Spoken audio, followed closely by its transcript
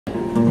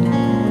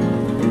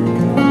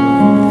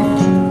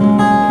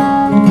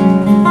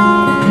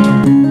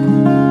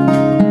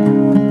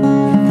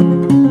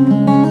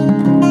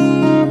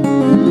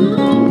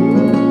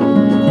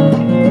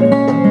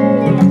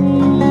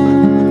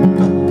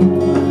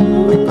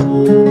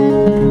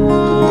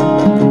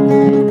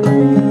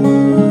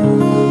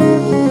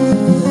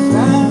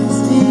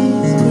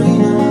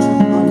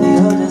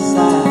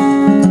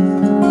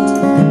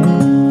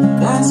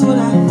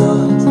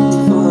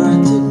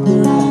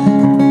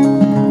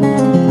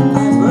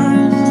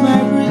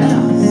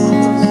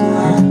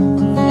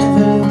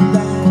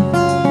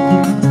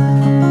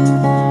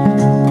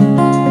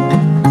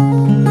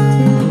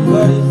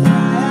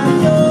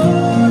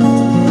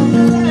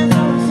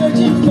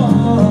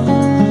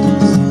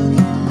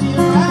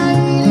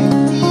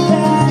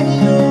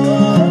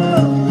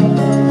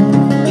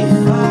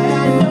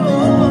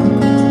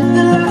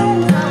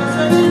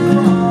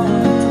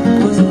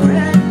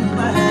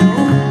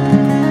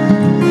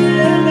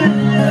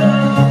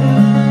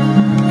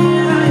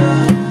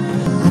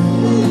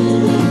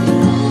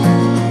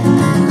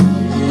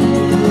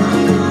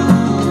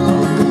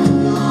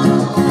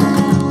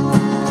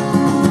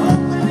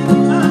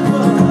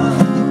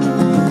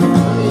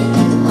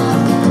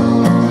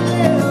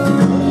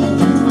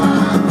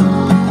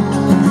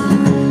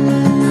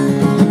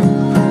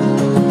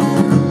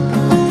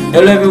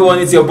Hello everyone,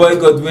 it's your boy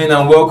Godwin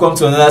and welcome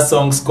to another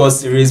song score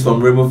series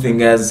from Rainbow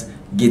Fingers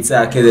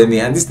Guitar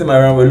Academy. And this time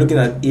around we're looking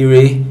at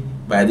NAIRA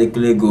by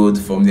Adekunle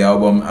from the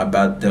album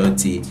About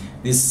 30.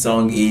 This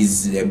song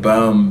is a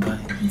bomb.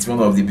 It's one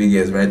of the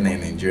biggest right now in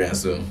Nigeria,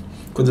 so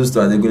kudos to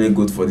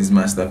Adekunle for this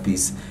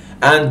masterpiece.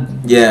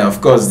 And yeah, of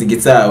course, the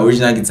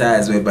original guitar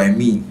is well by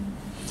me,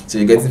 so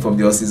you're getting from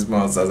the horse's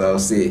mouth, as I'll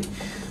say.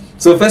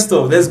 So first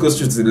off, let's go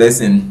straight to the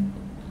lesson.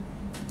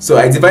 So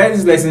I divided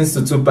these lessons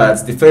to two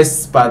parts. The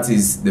first part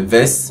is the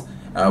verse,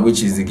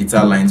 which is the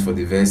guitar lines for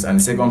the verse, and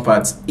the second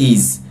part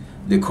is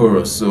the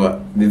chorus. So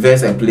the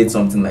verse, I played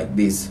something like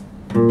this.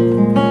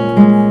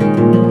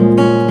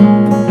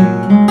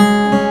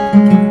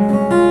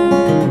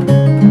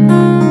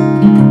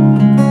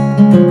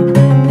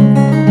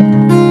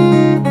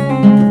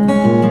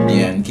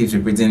 Yeah, and keeps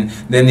repeating.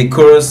 Then the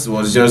chorus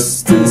was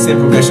just the same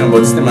progression, but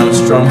this time I'm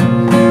strong.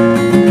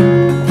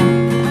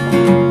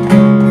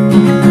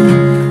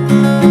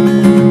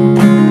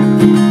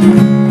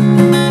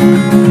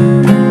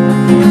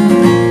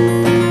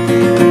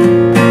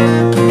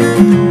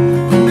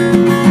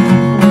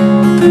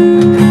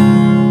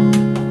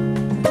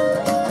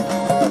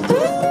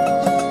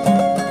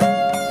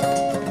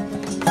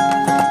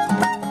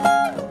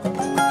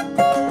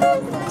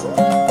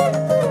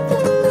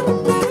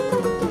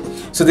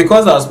 So the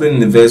chords I was playing in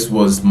the verse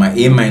was my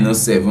A minor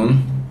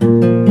 7.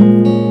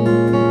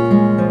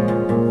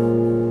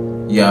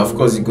 Yeah, of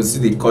course you could see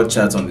the chord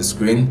chart on the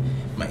screen.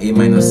 My A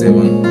minor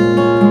 7.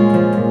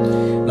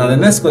 Now the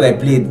next chord I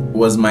played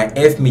was my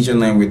F major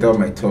 9 without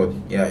my third.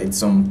 Yeah, it's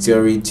some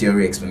theory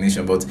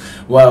explanation, but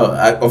well,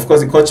 of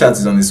course the chord chart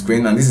is on the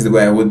screen, and this is the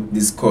way I wrote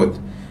this chord.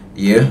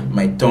 Yeah,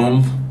 my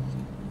thumb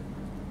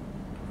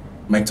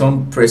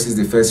presses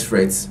the first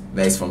fret,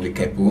 that is from the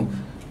capo,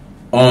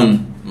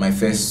 on my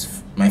first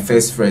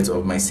fret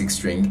of my 6th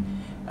string,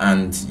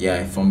 and yeah,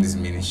 I form this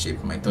mini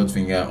shape. My third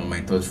finger on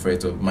my 3rd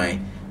fret of my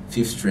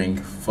 5th string,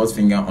 4th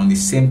finger on the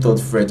same 3rd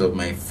fret of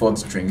my 4th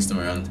string this time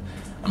around,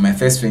 and my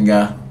 1st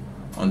finger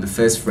on the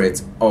 1st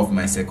fret of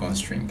my 2nd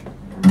string.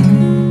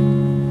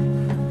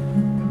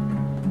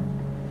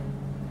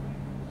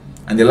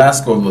 And the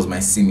last chord was my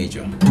C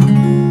major.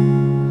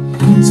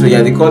 So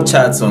yeah, the chord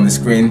charts on the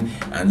screen,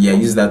 and yeah,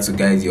 use that to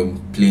guide your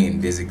playing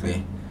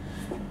basically.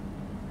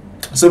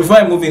 So before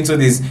I move into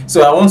this,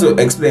 so I want to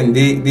explain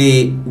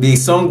the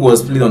song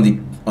was played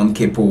on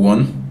capo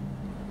 1.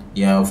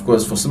 Yeah, of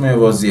course, for so many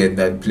of us here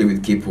that play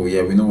with capo,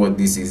 yeah, we know what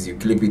this is. You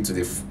clip it to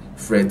the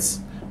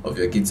frets of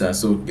your guitar.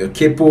 So your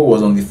capo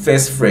was on the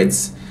 1st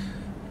fret,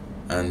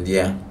 and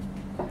yeah,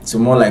 so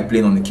more like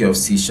playing on the key of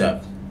C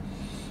sharp.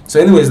 So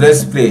anyways,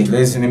 let's play.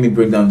 Let me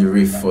break down the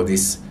riff for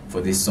this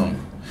song.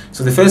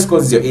 So the first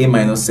chord is your A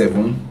minor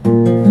 7.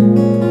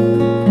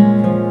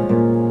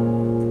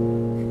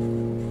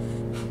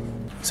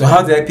 So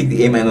how did I pick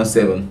the A minor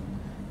 7?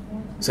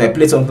 So I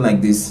played something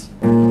like this.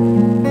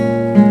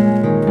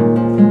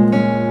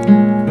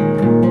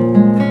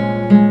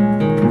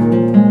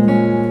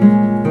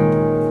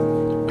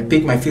 I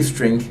pick my 5th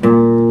string.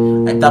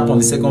 I tap on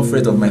the 2nd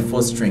fret of my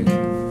 4th string.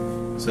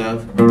 So I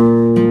have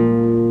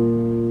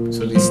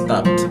this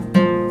tapped.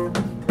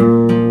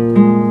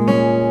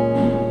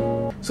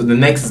 So the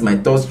next is my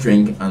 3rd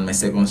string and my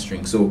 2nd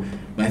string. So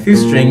my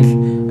 5th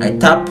string, I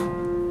tap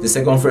the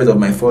 2nd fret of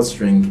my 4th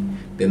string.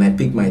 Then I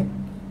pick my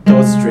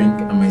 3rd string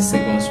and my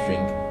 2nd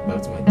string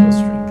back to my 3rd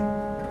string.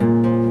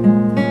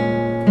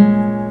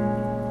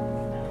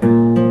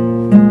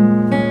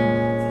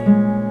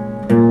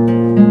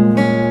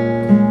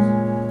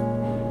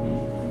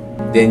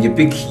 Then you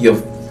pick your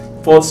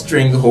 4th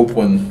string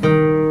open.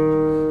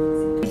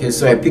 Okay,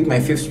 so I pick my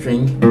 5th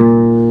string.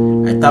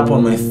 I tap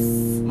on my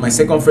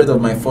 2nd fret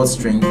of my 4th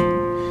string.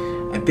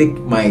 I pick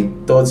my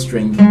 3rd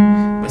string,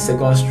 my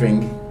 2nd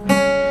string,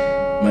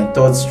 my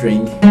 3rd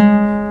string,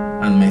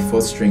 and my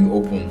 4th string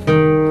open.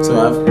 So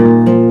I have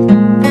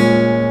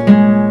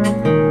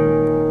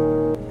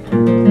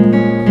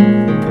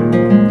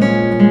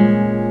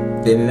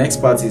then the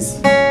next part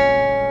is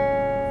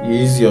you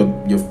use your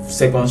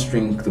 2nd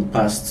string to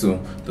pass to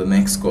the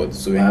next chord.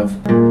 So we have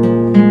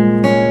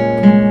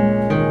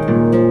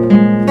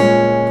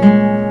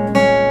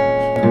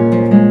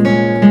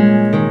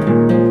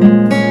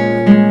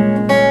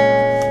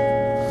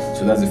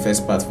so that's the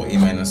first part for A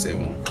minor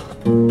 7.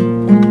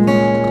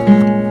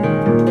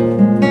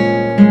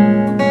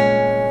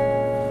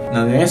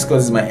 Now the next chord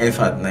is my F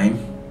at 9.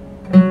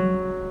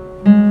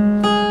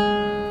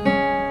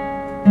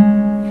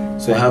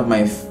 So I have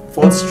my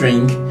 4th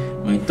string,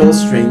 my 3rd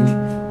string,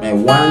 my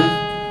 1,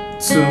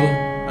 2,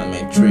 and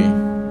my 3.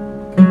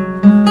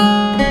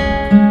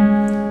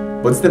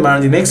 But this time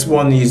around, the next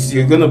one is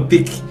you're gonna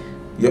pick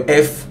your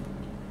F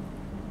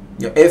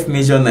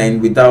major 9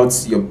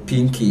 without your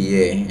pinky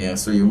here. Yeah,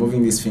 so you're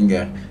moving this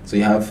finger. So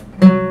you have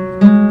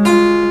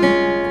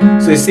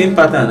the same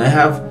pattern. I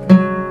have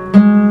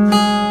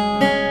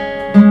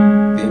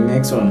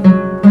next one.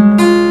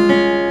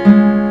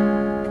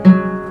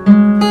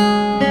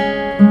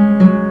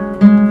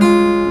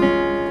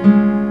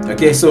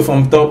 Okay, so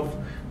from top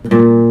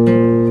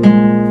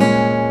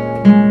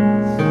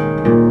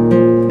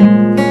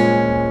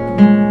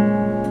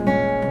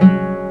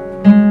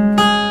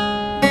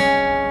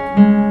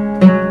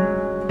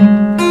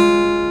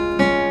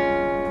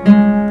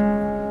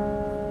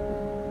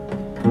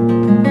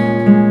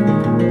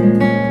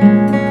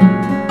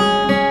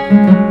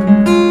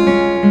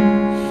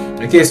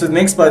Okay, so the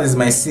next part is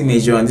my C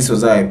major, and this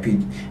was how I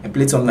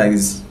played something like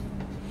this.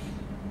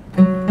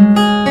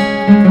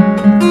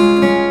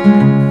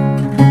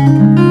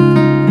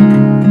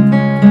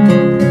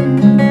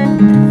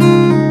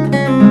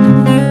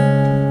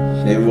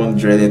 Everyone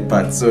dreaded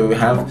part. So I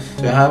have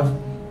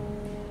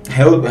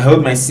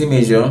held my C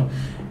major.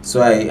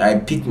 So I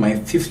picked my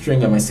 5th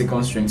string and my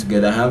 2nd string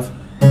together.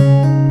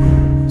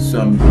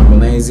 So I'm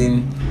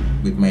harmonizing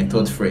with my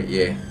 3rd fret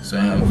here. So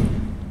I have.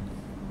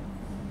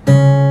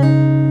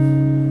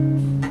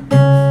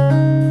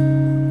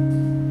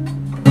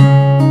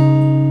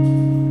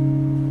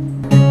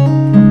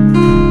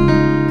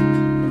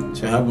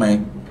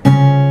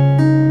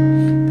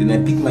 Then I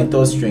pick my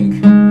 3rd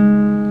string,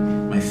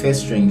 my 1st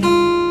string,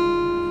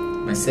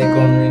 my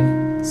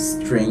 2nd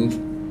string,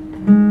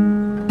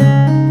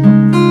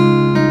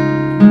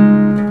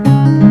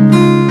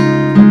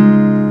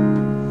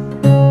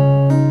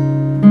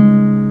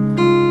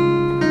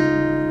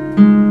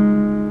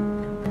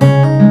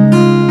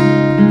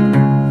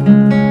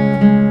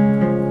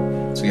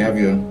 so you have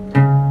your.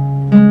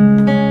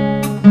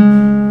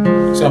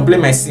 So I'm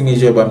playing my C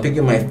major, but I'm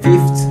picking my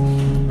 5th,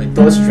 my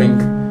 3rd string,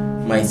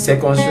 my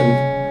 2nd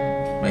string,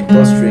 my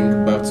 3rd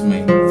string back to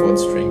my 4th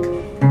string.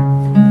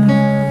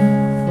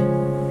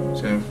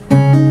 So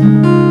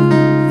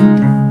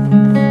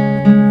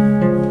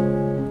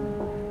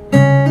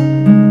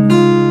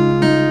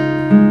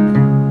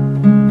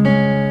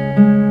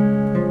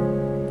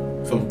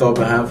from top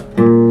I have.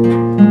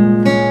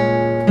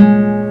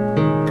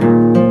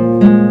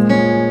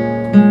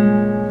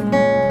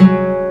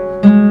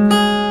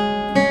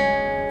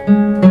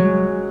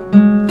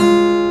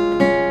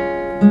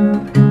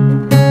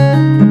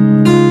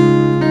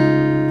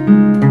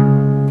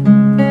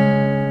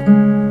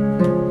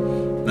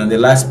 The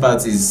last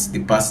part is the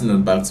passing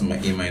note back to my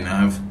A minor. I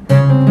have.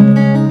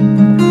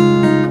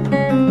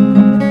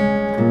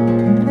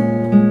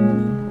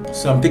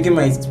 So I'm picking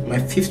my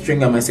 5th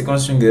string and my 2nd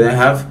string that I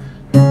have.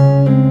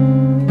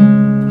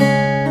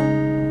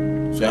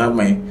 So I have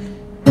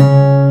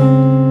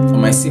for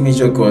my C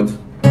major chord,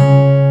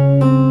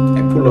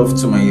 I pull off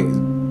to my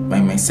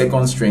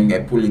 2nd string, I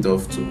pull it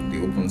off to the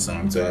open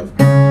sound. So I have.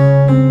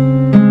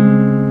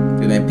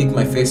 Then I pick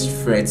my 1st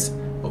fret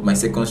of my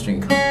 2nd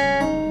string.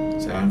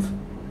 So I have.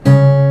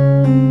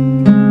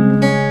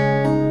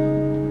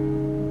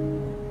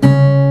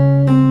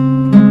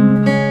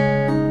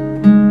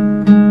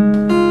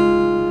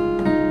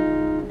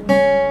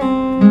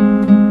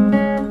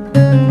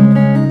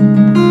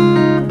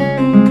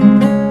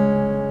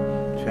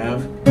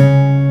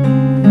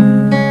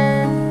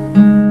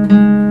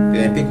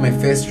 Then I pick my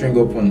 1st string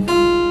open,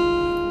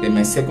 then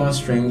my 2nd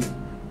string,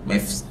 my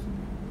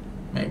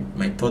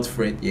 3rd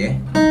fret, yeah.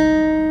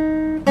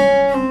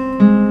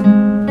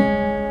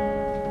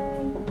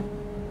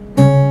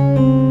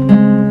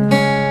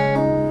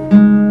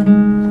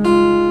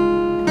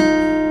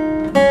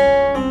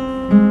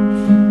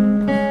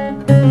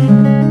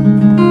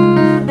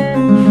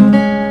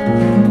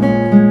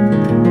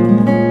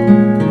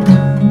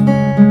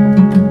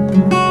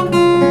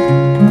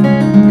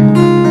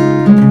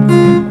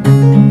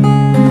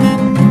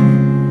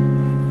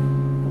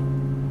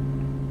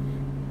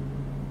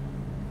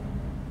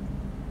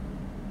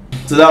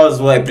 So that was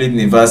what I played in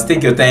the verse.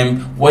 Take your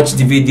time, watch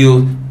the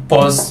video,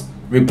 pause,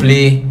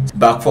 replay,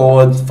 back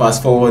forward,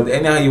 fast forward,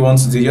 anyhow you want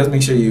to do. Just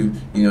make sure you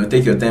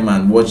take your time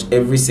and watch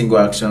every single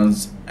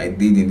actions I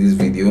did in this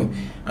video.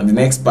 And the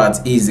next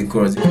part is the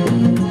chorus. The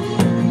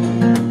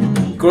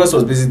chorus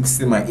was basically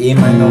still my A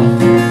minor,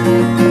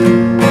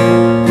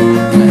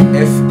 my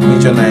F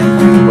major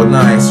 9, but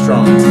now I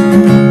strummed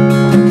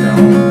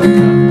down,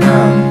 down,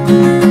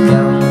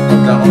 down,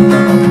 down,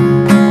 down.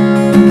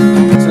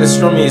 So the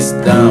strum is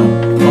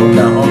down, up,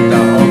 down, up,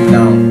 down, up,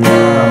 down,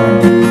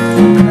 down,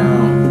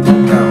 down, up,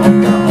 down, up,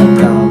 down, up,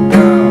 down,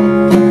 down,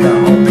 up, down,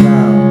 up,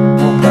 down, up, down,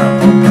 up,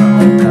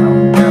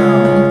 down, down,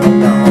 up,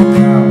 down, up,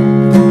 down.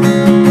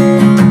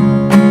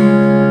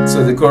 So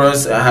the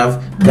chorus I have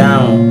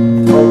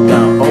down, up,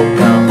 down, up,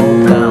 down, up,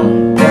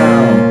 down,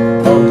 down,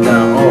 up,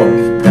 down, up,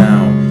 down, up, down,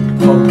 up, down,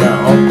 up,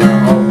 down, down, up, down,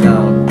 up,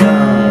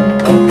 down, up,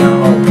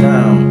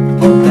 down,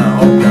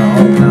 up, down,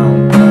 up, down.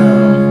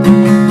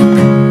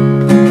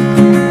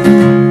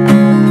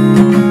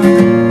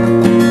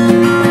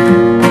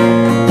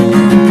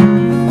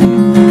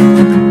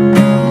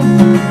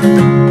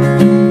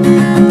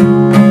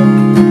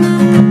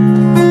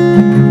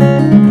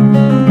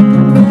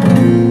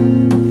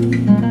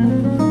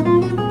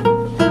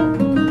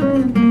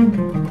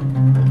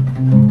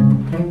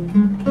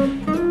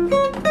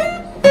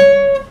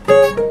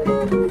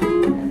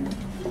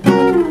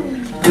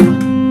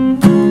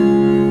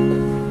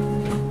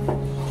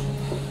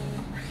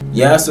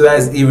 Yeah, so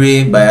that's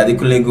Ire by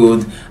Adekunle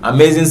Gold.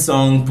 Amazing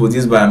song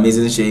produced by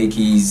amazing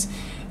Sheikis,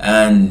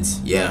 and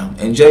yeah,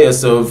 enjoy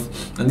yourself.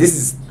 And this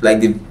is like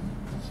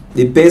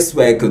the best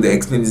way I could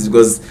explain this,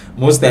 because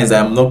most times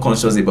I'm not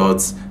conscious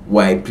about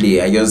what I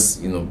play. I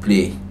just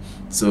play.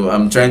 So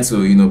I'm trying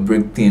to, you know,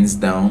 break things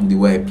down the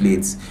way I play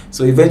it.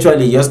 So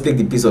eventually, just take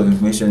the piece of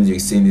information you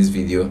see in this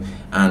video,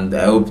 and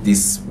I hope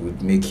this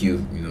would make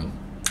you, you know,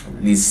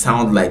 at least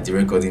sound like the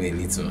recording a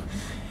little.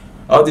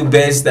 All the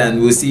best,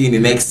 and we'll see you in the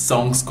next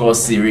song score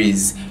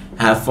series.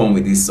 Have fun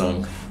with this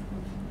song.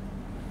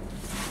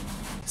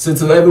 So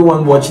to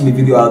everyone watching the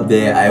video out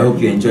there, I hope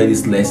you enjoy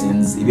these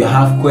lessons. If you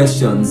have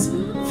questions,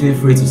 feel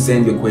free to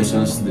send your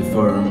questions to the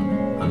forum,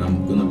 and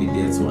I'm gonna be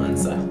there to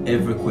answer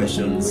every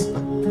questions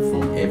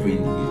from every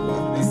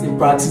individual. They say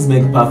practice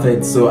makes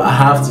perfect, so I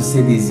have to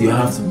say this: you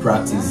have to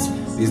practice.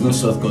 There's no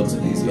shortcut to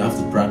this. You have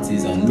to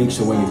practice, and make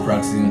sure when you're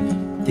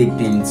practicing, take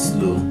things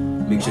slow.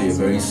 Make sure you're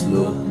very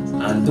slow,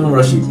 and don't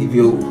rush it. If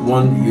you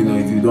want, you know,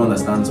 if you don't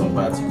understand some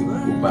parts, you could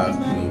go back,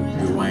 you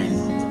know, rewind,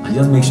 and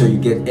just make sure you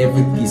get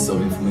every piece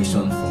of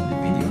information from the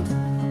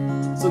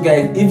video. So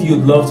guys, if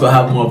you'd love to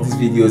have more of these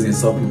videos in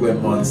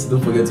subsequent months,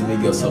 don't forget to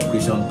make your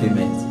subscription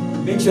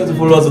payment. Make sure to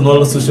follow us on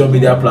all social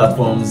media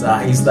platforms: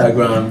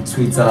 Instagram,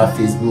 Twitter,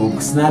 Facebook,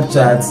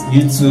 Snapchat,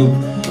 YouTube.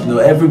 You know,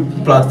 every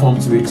platform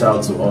to reach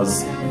out to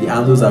us. The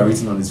handles are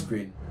written on the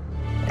screen.